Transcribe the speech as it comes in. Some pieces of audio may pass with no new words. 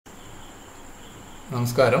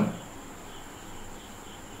നമസ്കാരം.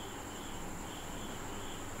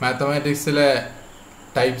 മാത്തമാറ്റിക്സിലെ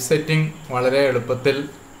type setting വളരെ എളുപ്പത്തിൽ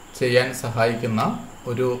ചെയ്യാൻ സഹായിക്കുന്ന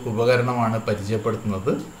ഒരു ഉപകരണമാണ്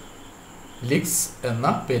പരിചയപ്പെടുത്തുന്നത്. ലിക്സ്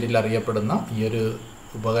എന്ന പേരിൽ അറിയപ്പെടുന്ന ഈ ഒരു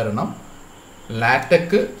ഉപകരണം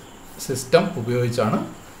ലാറ്റക് സിസ്റ്റം ഉപയോഗിച്ചാണ്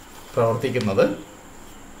പ്രവർത്തിക്കുന്നത്.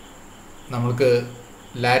 നമ്മൾക്ക്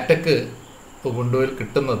ലാറ്റക് ഉബുണ്ടുവിൽ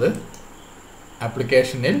കിട്ടുന്നത്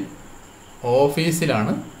ആപ്ലിക്കേഷനിൽ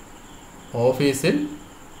ഓഫീസിലാണ്. ഓഫീസിൽ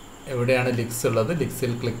എവിടെയാണ് ലിക്സ് ഉള്ളത്,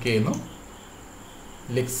 ലിക്സിൽ ക്ലിക്ക് ചെയ്യുന്നു.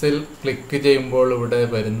 ലിക്സിൽ ക്ലിക്ക് ചെയ്യുമ്പോൾ ഇവിടെ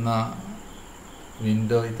വരുന്ന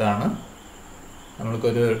വിൻഡോ ഇതാണ്.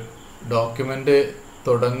 നമ്മൾക്കൊരു ഡോക്യുമെൻ്റ്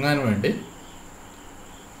തുടങ്ങാൻ വേണ്ടി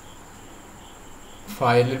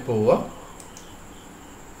ഫയലിൽ പോവുക.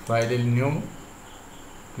 ഫയലിൽ ന്യൂ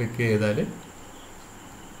ക്ലിക്ക് ചെയ്താൽ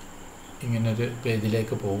ഇങ്ങനൊരു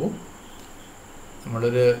പേജിലേക്ക് പോകും.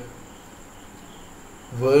 നമ്മളൊരു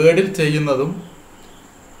വേർഡിൽ ചെയ്യുന്നതും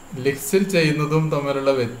ലിക്സിൽ ചെയ്യുന്നതും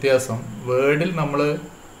തമ്മിലുള്ള വ്യത്യാസം, വേർഡിൽ നമ്മൾ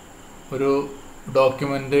ഒരു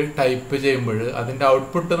ഡോക്യുമെൻ്റ് ടൈപ്പ് ചെയ്യുമ്പോൾ അതിൻ്റെ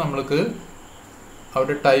ഔട്ട്പുട്ട് നമ്മൾക്ക്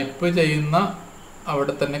അവിടെ ടൈപ്പ് ചെയ്യുന്ന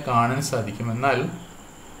അവിടെ തന്നെ കാണാൻ സാധിക്കും. എന്നാൽ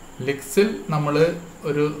ലിക്സിൽ നമ്മൾ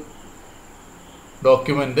ഒരു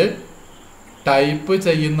ഡോക്യുമെൻ്റ് ടൈപ്പ്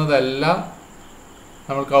ചെയ്യുന്നതല്ല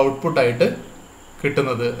നമ്മൾക്ക് ഔട്ട്പുട്ടായിട്ട്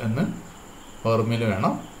കിട്ടുന്നത് എന്ന് ഓർമ്മയിൽ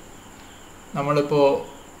വേണം. നമ്മളിപ്പോൾ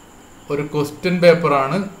ഒരു ക്വസ്റ്റ്യൻ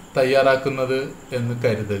പേപ്പറാണ് തയ്യാറാക്കുന്നത് എന്ന്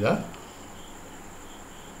കരുതുക.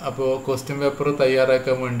 അപ്പോൾ ക്വസ്റ്റ്യൻ പേപ്പർ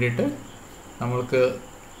തയ്യാറാക്കാൻ വേണ്ടിയിട്ട് നമ്മൾക്ക്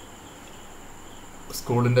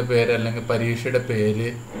സ്കൂളിൻ്റെ പേര് അല്ലെങ്കിൽ പരീക്ഷയുടെ പേര്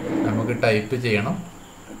നമുക്ക് ടൈപ്പ് ചെയ്യണം.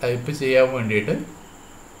 ടൈപ്പ് ചെയ്യാൻ വേണ്ടിയിട്ട്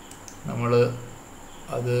നമ്മൾ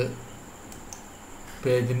അത്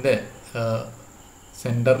പേജിൻ്റെ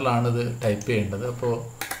സെൻറ്ററിലാണിത് ടൈപ്പ് ചെയ്യേണ്ടത്. അപ്പോൾ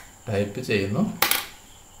ടൈപ്പ് ചെയ്യുന്നു.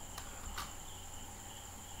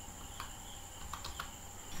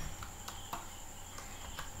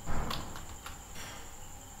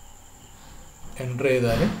 എൻ്റർ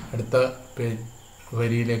ചെയ്താൽ അടുത്ത പേജ്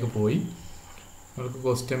വരിയിലേക്ക് പോയി. നമുക്ക്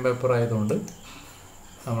ക്വസ്റ്റ്യൻ പേപ്പർ ആയതുകൊണ്ട്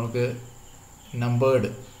നമ്മൾക്ക് നമ്പേർഡ്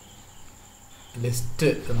ലിസ്റ്റ്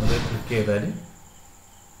എന്നത് ക്ലിക്ക് ചെയ്താൽ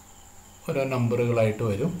ഓരോ നമ്പറുകളായിട്ട്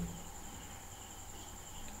വരും.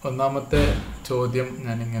 ഒന്നാമത്തെ ചോദ്യം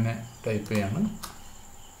ഞാനിങ്ങനെ ടൈപ്പ് ചെയ്യാണ്.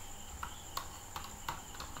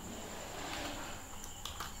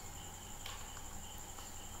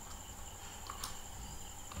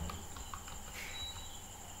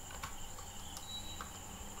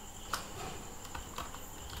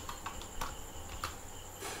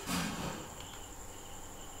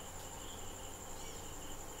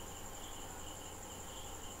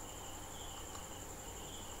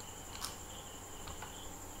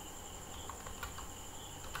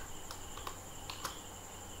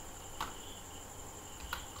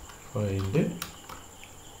 ഫയല്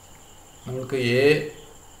നമ്മൾക്ക് എ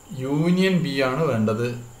യൂണിയൻ ബി ആണ് വേണ്ടത്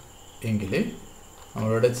എങ്കിൽ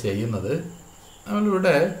നമ്മളിവിടെ ചെയ്യുന്നത്,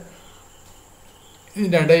 നമ്മളിവിടെ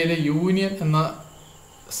ഇതിൻ്റെ ഇടയിൽ യൂണിയൻ എന്ന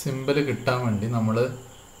സിമ്പൽ കിട്ടാൻ വേണ്ടി നമ്മൾ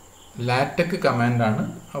ലാറ്റക് കമാൻഡാണ്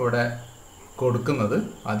അവിടെ കൊടുക്കുന്നത്.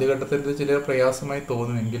 ആദ്യഘട്ടത്തിൽ ഇത് ചില പ്രയാസമായി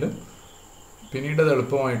തോന്നുമെങ്കിലും പിന്നീട് അത്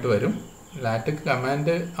എളുപ്പമായിട്ട് വരും. ലാറ്റക്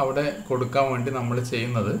കമാൻഡ് അവിടെ കൊടുക്കാൻ വേണ്ടി നമ്മൾ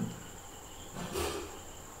ചെയ്യുന്നത്,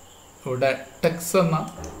 ഇവിടെ ടെക്സ് എന്ന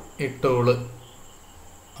ഈ ടൂള്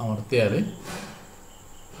അമർത്തിയാൽ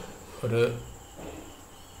ഒരു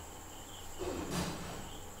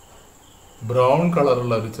ബ്രൗൺ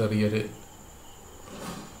കളറുള്ള ഒരു ചെറിയൊരു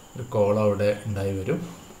കോളം അവിടെ ഉണ്ടായി വരും.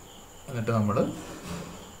 എന്നിട്ട് നമ്മൾ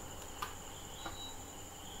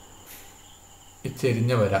ഈ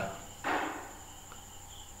ചെരിഞ്ഞ വര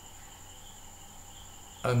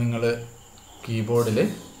അത് നിങ്ങൾ കീബോർഡിൽ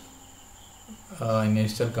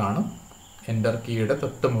അന്വേഷിച്ചാൽ കാണും. എൻ്റർ കീയുടെ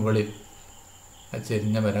തൊട്ട് മുകളിൽ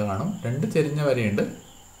ചെരിഞ്ഞ വര കാണും. രണ്ട് ചെരിഞ്ഞ വരയുണ്ട്.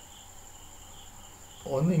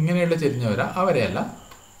 ഒന്ന് ഇങ്ങനെയുള്ള ചെരിഞ്ഞ വര, ആ വരയല്ല,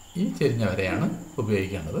 ഈ ചെരിഞ്ഞ വരയാണ്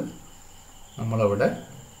ഉപയോഗിക്കേണ്ടത്. നമ്മളവിടെ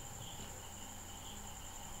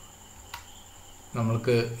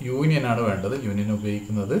നമ്മൾക്ക് യൂണിയനാണ് വേണ്ടത്. യൂണിയൻ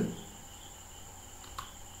ഉപയോഗിക്കുന്നത്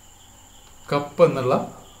കപ്പ് എന്നുള്ള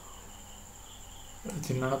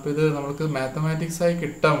ചിഹ്നമാണ്. അപ്പോൾ ഇത് നമ്മൾക്ക് മാത്തമാറ്റിക്സായി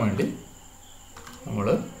കിട്ടാൻ വേണ്ടി നമ്മൾ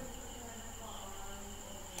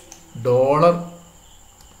ഡോളർ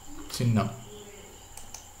ചിഹ്നം,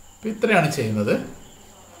 ഇപ്പം ഇത്രയാണ് ചെയ്യുന്നത്.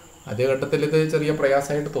 ആദ്യഘട്ടത്തിൽ ഇത് ചെറിയ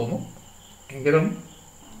പ്രയാസമായിട്ട് തോന്നും, എങ്കിലും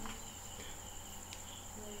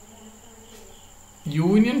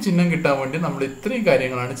യൂണിയൻ ചിഹ്നം കിട്ടാൻ വേണ്ടി നമ്മൾ ഇത്രയും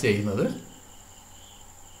കാര്യങ്ങളാണ് ചെയ്യുന്നത്.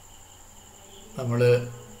 നമ്മൾ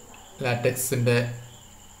ലാറ്റക്സിൻ്റെ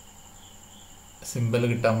സിമ്പൽ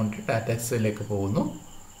കിട്ടാൻ വേണ്ടി ലാറ്റക്സിലേക്ക് പോകുന്നു.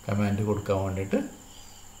 കമാൻഡ് കൊടുക്കാൻ വേണ്ടിയിട്ട്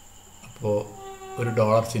അപ്പോൾ ഒരു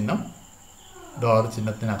ഡോളർ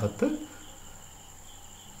ചിഹ്നത്തിനകത്ത്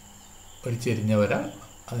ഒരു ചെരിഞ്ഞ വര,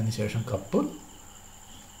 അതിനുശേഷം കപ്പ്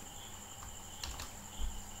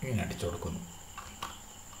ഇങ്ങനെ അടിച്ചു കൊടുക്കുന്നു.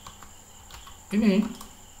 ഇനി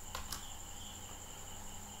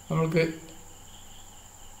നമ്മൾക്ക്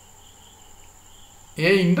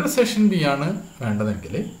ഇന്റർസെക്ഷൻ ബി ആണ്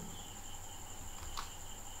വേണ്ടതെങ്കിൽ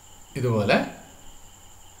ഇതുപോലെ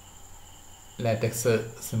ലാറ്റക്സ്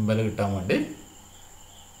സിമ്പൽ കിട്ടാൻ വേണ്ടി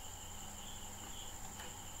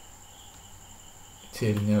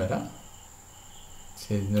ചെരിഞ്ഞ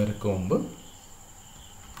വരക്ക് മുമ്പ്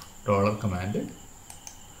ഡോളർ കമാൻഡ്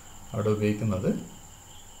അവിടെ ഉപയോഗിക്കുന്നത്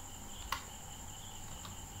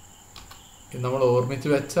നമ്മൾ ഓർമ്മിച്ച്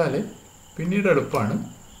വെച്ചാൽ പിന്നീട് എളുപ്പമാണ്.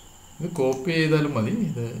 ഇത് കോപ്പി ചെയ്താലും മതി,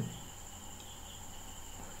 ഇത്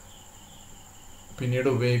പിന്നീട്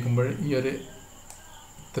ഉപയോഗിക്കുമ്പോൾ ഈ ഒരു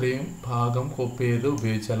ഇത്രയും ഭാഗം കോപ്പി ചെയ്ത്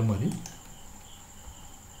ഉപയോഗിച്ചാലും മതി.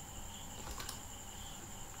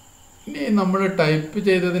 ഇനി നമ്മൾ ടൈപ്പ്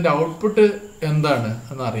ചെയ്തതിൻ്റെ ഔട്ട്പുട്ട് എന്താണ്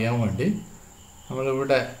എന്ന് അറിയാൻ വേണ്ടി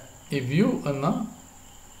നമ്മളിവിടെ ഈ വ്യൂ എന്ന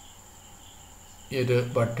ഈ ഒരു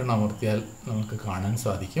ബട്ടൺ അമർത്തിയാൽ നമുക്ക് കാണാൻ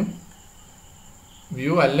സാധിക്കും.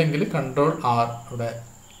 വ്യൂ അല്ലെങ്കിൽ കൺട്രോൾ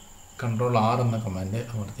ആർ എന്ന കമാൻഡ്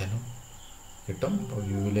അമർത്തിയാലും കിട്ടും. അപ്പോൾ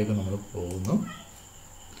വ്യൂവിലേക്ക് നമ്മൾ പോകുന്നു.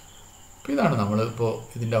 അപ്പോൾ ഇതാണ് നമ്മളിപ്പോൾ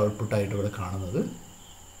ഇതിൻ്റെ ഔട്ട്പുട്ടായിട്ട് ഇവിടെ കാണുന്നത്.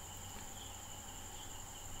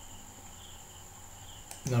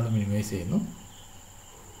 നമ്മൾ മിനിമൈസ് ചെയ്യുന്നു.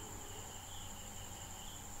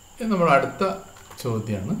 ഇത് നമ്മൾ അടുത്ത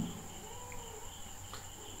ചോദ്യമാണ്,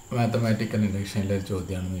 മാത്തമാറ്റിക്കൽ ഇൻഡക്ഷനിലെ ഒരു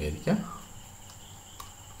ചോദ്യമാണെന്ന് വിചാരിക്കാം.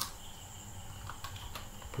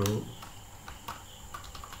 Prove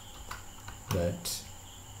that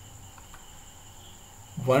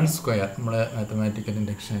 1 square, നമ്മുടെ mathematical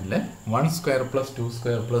ഇൻഡക്ഷനിലെ 1 square plus 2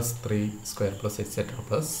 square plus 3 square plus etc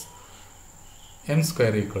plus n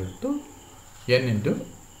square equal to n into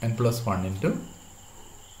n plus 1 into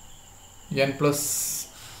n plus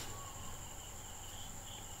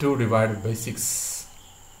 2 divided by 6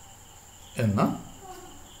 എന്ന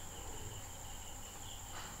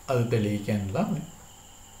അത് തെളിയിക്കാനുള്ള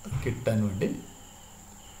കിട്ടാൻ വേണ്ടി,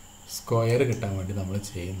 സ്ക്വയർ കിട്ടാൻ വേണ്ടി നമ്മൾ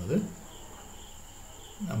ചെയ്യുന്നത്,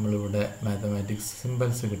 നമ്മളിവിടെ മാത്തമാറ്റിക്സ്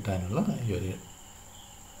സിമ്പിൾസ് കിട്ടാനുള്ള ഈ ഒരു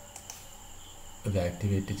ഇത്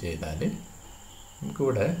ആക്ടിവേറ്റ് ചെയ്താൽ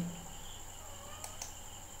നമുക്കിവിടെ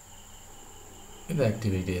ഇത്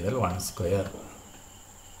ആക്ടിവേറ്റ് ചെയ്താൽ 1 square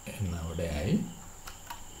എന്നവിടെ ആയി.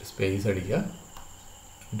 സ്പേസ് അടിക്കുക,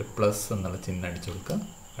 എന്നിട്ട് പ്ലസ് എന്നുള്ള ചിഹ്നം അടിച്ചു കൊടുക്കുക.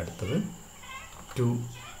 അടുത്തത് 2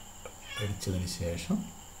 അടിച്ചതിന് ശേഷം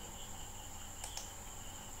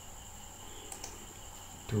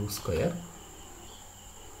 2 square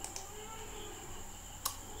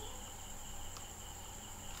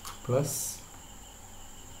plus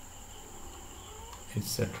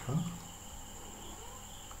etc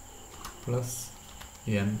plus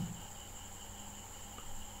n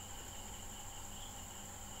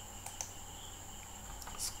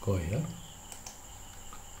square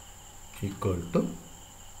equal to,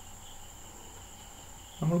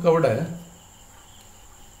 നമ്മൾക്കവിടെ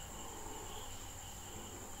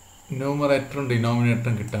ന്യൂമറേറ്ററും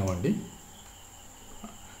ഡിനോമിനേറ്ററും കിട്ടാൻ വേണ്ടി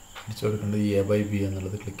അടിച്ചു കൊടുക്കേണ്ടത് എ ബൈ ബി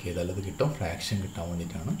എന്നുള്ളത് ക്ലിക്ക് ചെയ്താൽ അത് കിട്ടും. ഫ്രാക്ഷൻ കിട്ടാൻ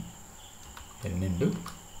വേണ്ടിയിട്ടാണ്. n into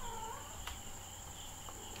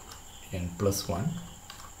n plus 1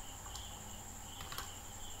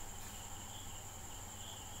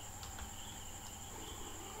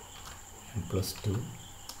 n plus 2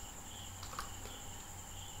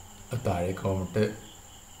 താഴേക്ക് വന്നിട്ട്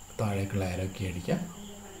താഴേക്കുള്ള ആരോക്കി അടിക്കുക,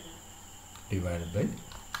 ഡിവൈഡ് ബൈ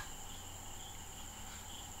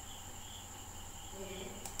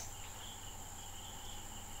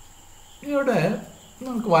ഇവിടെ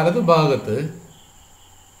നമുക്ക് വലതുഭാഗത്ത്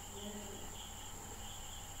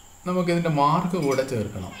നമുക്കിതിൻ്റെ മാർക്ക് കൂടെ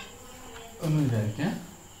ചേർക്കണം എന്ന് വിചാരിക്കാം.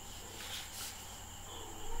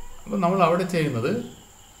 അപ്പം നമ്മൾ അവിടെ ചെയ്യുന്നത്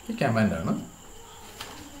ഈ കമാൻഡാണ്.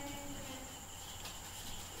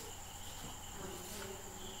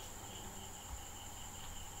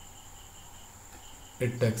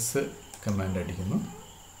 ടെക്സ്റ്റ് കമാൻഡ് അടിക്കുന്നു.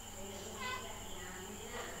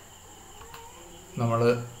 നമ്മൾ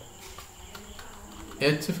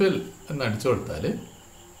HFill എന്ന് അടിച്ചു കൊടുത്താൽ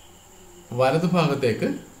വലതുഭാഗത്തേക്ക്,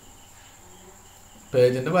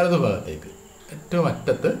 പേജിൻ്റെ വലതുഭാഗത്തേക്ക് ഏറ്റവും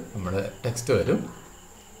അറ്റത്ത് നമ്മുടെ ടെക്സ്റ്റ് വരും.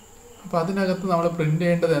 അപ്പോൾ അതിനകത്ത് നമ്മൾ പ്രിൻ്റ്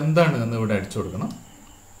ചെയ്യേണ്ടത് എന്താണ് എന്ന് ഇവിടെ അടിച്ചു കൊടുക്കണം.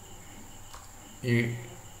 ഈ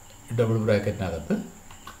ഡബിൾ ബ്രാക്കറ്റിനകത്ത്.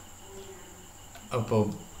 അപ്പോൾ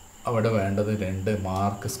അവിടെ വേണ്ടത് 2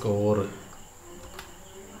 മാർക്ക് സ്കോർ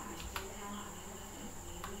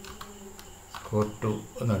 2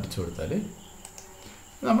 എന്ന് അടിച്ചു കൊടുത്താൽ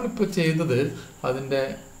നമ്മളിപ്പോൾ ചെയ്തത് അതിൻ്റെ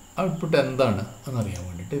ഔട്ട്പുട്ട് എന്താണ് എന്നറിയാൻ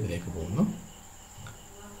വേണ്ടിയിട്ട് ഇതിലേക്ക് പോകുന്നു.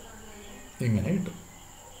 ഇങ്ങനെ കിട്ടും.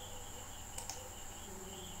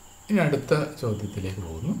 ഇനി അടുത്ത ചോദ്യത്തിലേക്ക്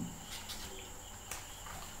പോകുന്നു.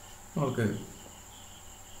 നമുക്ക്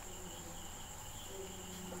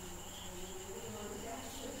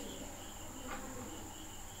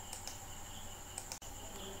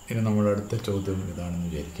ഇനി നമ്മുടെ അടുത്ത ചോദ്യം ഇതാണെന്ന്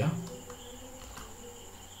വിചാരിക്കാം.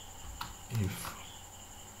 ഇഫ്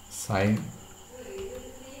സൈൻ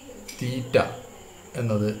തീറ്റ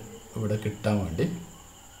എന്നത് ഇവിടെ കിട്ടാൻ വേണ്ടി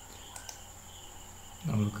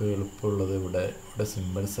നമുക്ക് എളുപ്പമുള്ളത് ഇവിടെ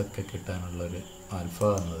സിമ്പിൾസൊക്കെ കിട്ടാനുള്ളൊരു ആൽഫ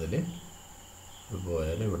എന്നതിൽ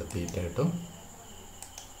പോയാൽ ഇവിടെ തീറ്റ കിട്ടും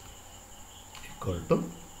ഈക്വൽ ടു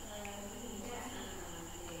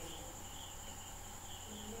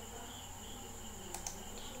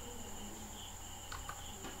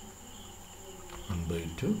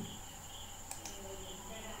 /2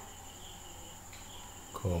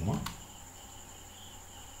 കോമ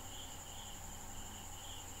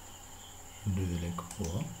ഇതിലേക്ക്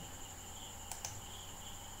പോവാം.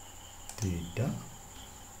 തീറ്റ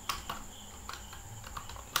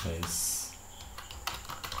is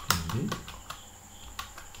in the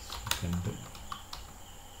second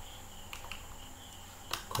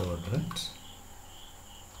quadrant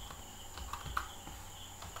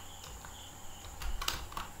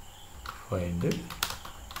find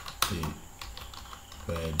the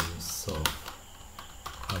values of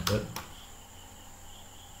other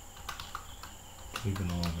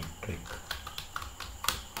trigonometric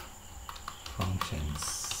functions.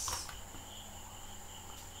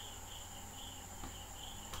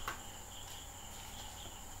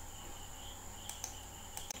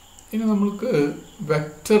 ഇനി നമ്മൾക്ക്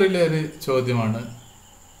വെക്ടറിലെ ഒരു ചോദ്യമാണ്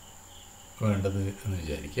വേണ്ടത് എന്ന്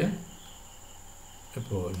വിചാരിക്കുക.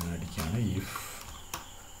 ഇപ്പോൾ ഞാൻ അടിക്കുകയാണ്. ഇഫ്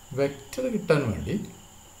വെക്ടർ കിട്ടാൻ വേണ്ടി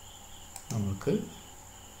നമുക്ക്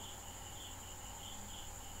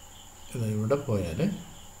ഇവിടെ പോയാൽ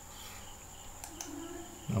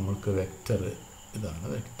നമ്മൾക്ക് വെക്ടർ ഇതാണ്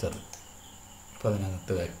വെക്ടർ. അപ്പോൾ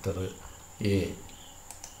അതിനകത്ത് vector A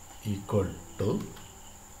equal to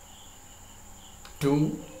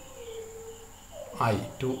 2i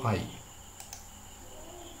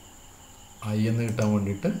എന്ന് കിട്ടാൻ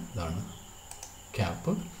വേണ്ടിയിട്ട് ഇതാണ്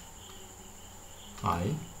ക്യാപ്പ് i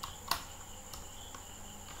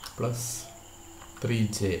പ്ലസ്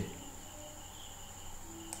 3j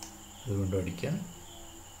ഇതുകൊണ്ട് അടിക്കാം.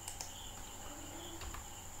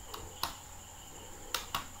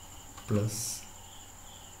 Plus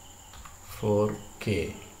 4k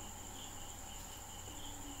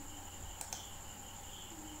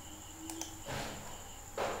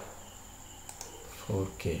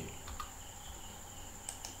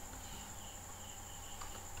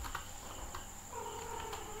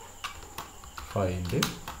find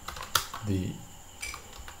the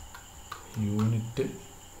unit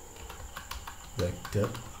vector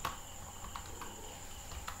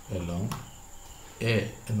along a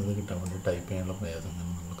എന്നത് കിട്ടാൻ വേണ്ടി ടൈപ്പ് ചെയ്യാനുള്ള പ്രയാസം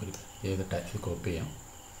നമുക്കൊരു ഏത് കോപ്പി ചെയ്യാം.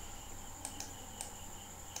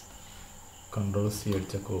 Ctrl+C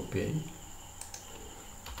അടിച്ച കോപ്പിയായി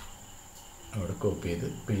അവിടെ കോപ്പി ചെയ്ത്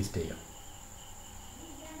പേസ്റ്റ് ചെയ്യാം.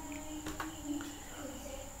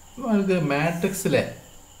 നമുക്ക് മാട്രിക്സിലെ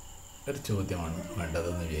ഒരു ചോദ്യമാണ്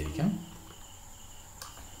വേണ്ടതെന്ന് വിചാരിക്കാം.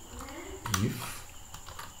 If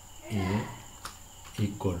A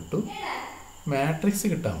equal to matrix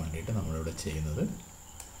കിട്ടാൻ വേണ്ടിയിട്ട് നമ്മളിവിടെ ചെയ്യുന്നത്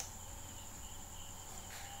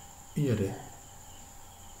ഈ ഒരു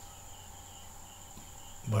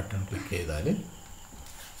ബട്ടൺ ക്ലിക്ക് ചെയ്താൽ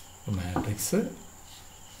മാട്രിക്സ്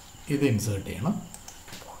ഇത് ഇൻസേർട്ട് ചെയ്യണം.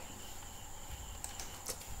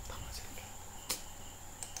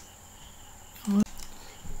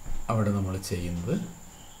 അവിടെ നമ്മൾ ചെയ്യുന്നത്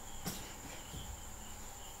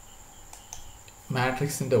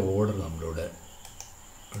മാട്രിക്സിൻ്റെ ഓർഡർ നമ്മളിവിടെ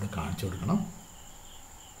കാണിച്ചു കൊടുക്കണം.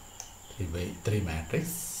 3x3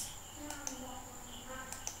 matrix.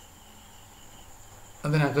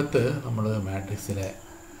 അതിനകത്ത് നമ്മൾ മാട്രിക്സിലെ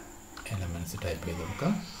എലമെൻറ്റ്സ് ടൈപ്പ് ചെയ്ത്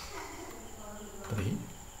കൊടുക്കാം. 3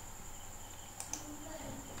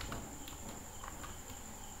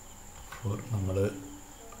 4 നമ്മൾ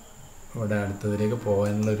ഇവിടെ അടുത്തതിലേക്ക്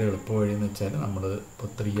പോകാനുള്ളൊരു എളുപ്പ വഴി എന്ന് വെച്ചാൽ നമ്മൾ ഇപ്പോൾ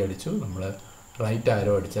 3 അടിച്ചു, നമ്മൾ റൈറ്റ്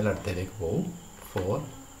ആരോ അടിച്ചാൽ അടുത്തതിലേക്ക് പോകും. 4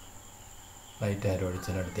 റൈറ്റ് ആരോ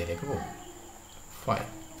അടിച്ചാൽ അടുത്തതിലേക്ക് പോകും. 5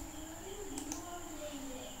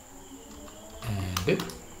 ആൻഡ്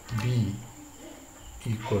ബി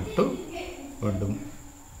ഈക്വൽ ടു വീണ്ടും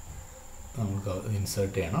നമുക്ക്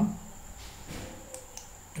ഇൻസേർട്ട് ചെയ്യണം.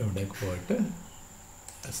 ഇവിടേക്ക് പോയിട്ട്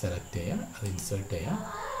സെലക്ട് ചെയ്യുക, അത് ഇൻസേർട്ട് ചെയ്യുക.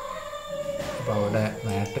 അപ്പോൾ അവിടെ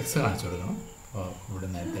മാട്രിക്സ് കാണിച്ചു കൊടുക്കണം. ഇവിടെ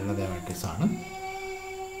നേരത്തെയുള്ള അതേ മാട്രിക്സ് ആണ്.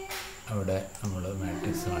 അവിടെ നമ്മൾ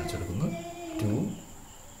മാട്രിക്സ് കാണിച്ചെടുക്കുന്നു. 2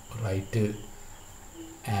 റൈറ്റ്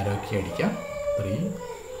ആരോ കീ അടിക്കാം. 3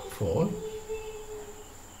 4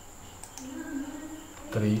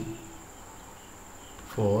 3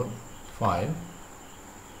 4 5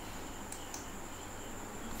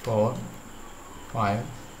 4 5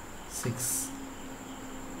 6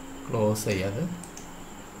 ക്ലോസ് ചെയ്യാതെ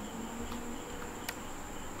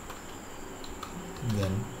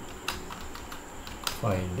then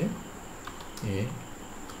find a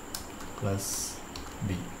plus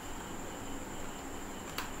b.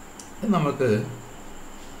 നമുക്ക്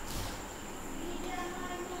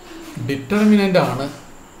ഡിറ്റർമിനൻ്റ് ആണ്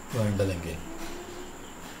വേണ്ടതെങ്കിൽ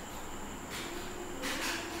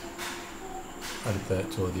അടുത്ത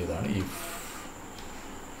ചോദ്യം ഇതാണ്. ഇഫ്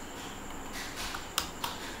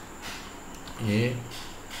a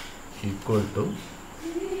equal to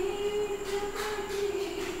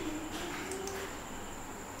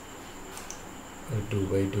ഒരു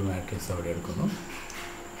 2/2 മാട്രിക്സ് അവിടെ എടുക്കുന്നു.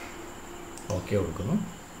 ഓക്കെ കൊടുക്കുന്നു.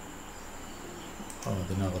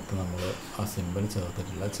 അതിനകത്ത് നമ്മൾ ആ സിമ്പിൾ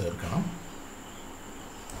ചേർത്തിട്ടില്ല, ചേർക്കണം.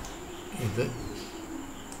 ഇത്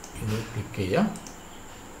ക്ലിക്ക് ചെയ്യാം.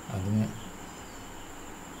 അതിന്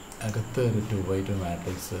അകത്ത് ഒരു 2/2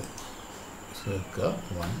 മാട്രിക്സ് ചേർക്കുക.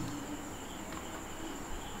 1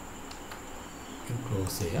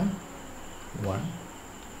 ക്ലോസ് ചെയ്യാം. 1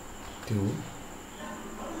 2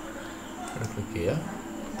 ക്ലിക്ക് ചെയ്യുക.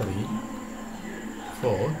 3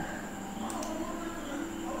 4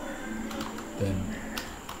 then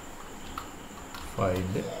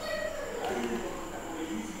find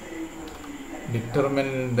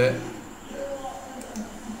ഡിറ്റർമിനൻ്റ്.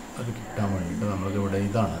 അത് കിട്ടാൻ വേണ്ടിയിട്ട് നമ്മളിവിടെ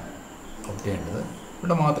ഇതാണ് ഔട്ട് ചെയ്യേണ്ടത്.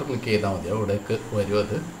 ഇവിടെ മാത്രം ക്ലിക്ക് ചെയ്താൽ മതിയോ, ഇവിടേക്ക് വരും.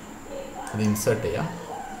 അത് ഇൻസേർട്ട് ചെയ്യാം.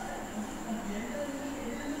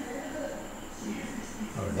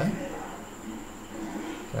 അവിടെ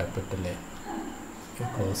ക്യാപിറ്റൽ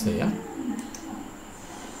ക്ലോസ് ചെയ്യാം.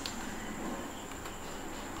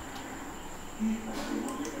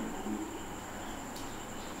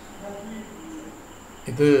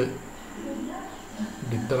 ഇത്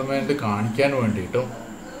ഡിറ്റർമിനൻ്റ് കാണിക്കാൻ വേണ്ടിയിട്ടും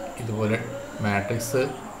ഇതുപോലെ മാട്രിക്സ്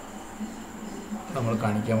നമ്മൾ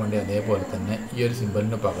കാണിക്കാൻ വേണ്ടി അതേപോലെ തന്നെ ഈ ഒരു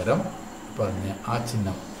സിമ്പലിന് പകരം പറഞ്ഞ ആ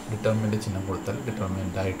ചിഹ്നം ഡിറ്റർമിനൻ്റ് ചിഹ്നം കൊടുത്താൽ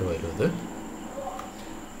ഡിറ്റർമിനൻ്റായിട്ട് വരും ഇത്.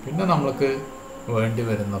 പിന്നെ നമ്മൾക്ക് വേണ്ടി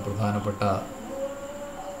വരുന്ന പ്രധാനപ്പെട്ട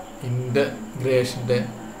ഇൻ്റഗ്രേഷൻ്റെ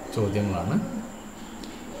ചോദ്യങ്ങളാണ്.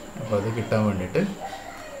 അപ്പോൾ അത് കിട്ടാൻ വേണ്ടിയിട്ട്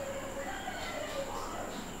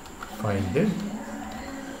ഫൈൻഡ്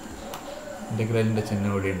ഇൻ്റഗ്രലിൻ്റെ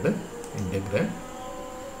ചിഹ്നം ഇവിടെയുണ്ട്. Integral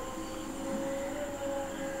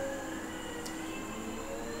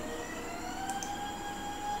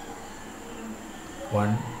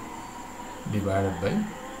one divided by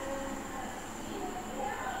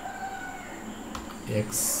x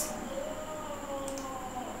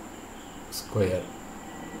square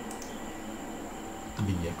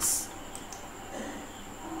dx.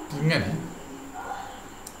 ഇങ്ങനെ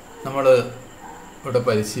നമ്മൾ ഇവിടെ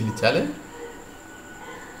പരിശീലിച്ചാൽ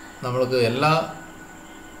നമ്മൾക്ക് എല്ലാ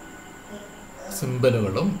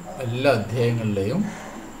സിമ്പലുകളും എല്ലാ അധ്യായങ്ങളിലെയും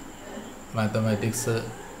മാത്തമാറ്റിക്സ്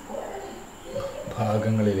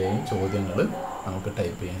ഭാഗങ്ങളിലെയും ചോദ്യങ്ങൾ നമുക്ക്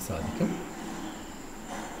ടൈപ്പ് ചെയ്യാൻ സാധിക്കും.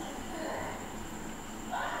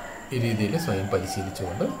 ഈ രീതിയിൽ സ്വയം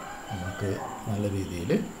പരിശീലിച്ചുകൊണ്ട് നമുക്ക് നല്ല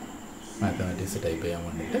രീതിയിൽ മാത്തമാറ്റിക്സ് ടൈപ്പ് ചെയ്യാൻ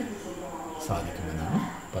വേണ്ടിയിട്ട് സാധിക്കുമെന്നാണ്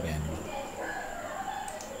പറയാനുള്ളത്.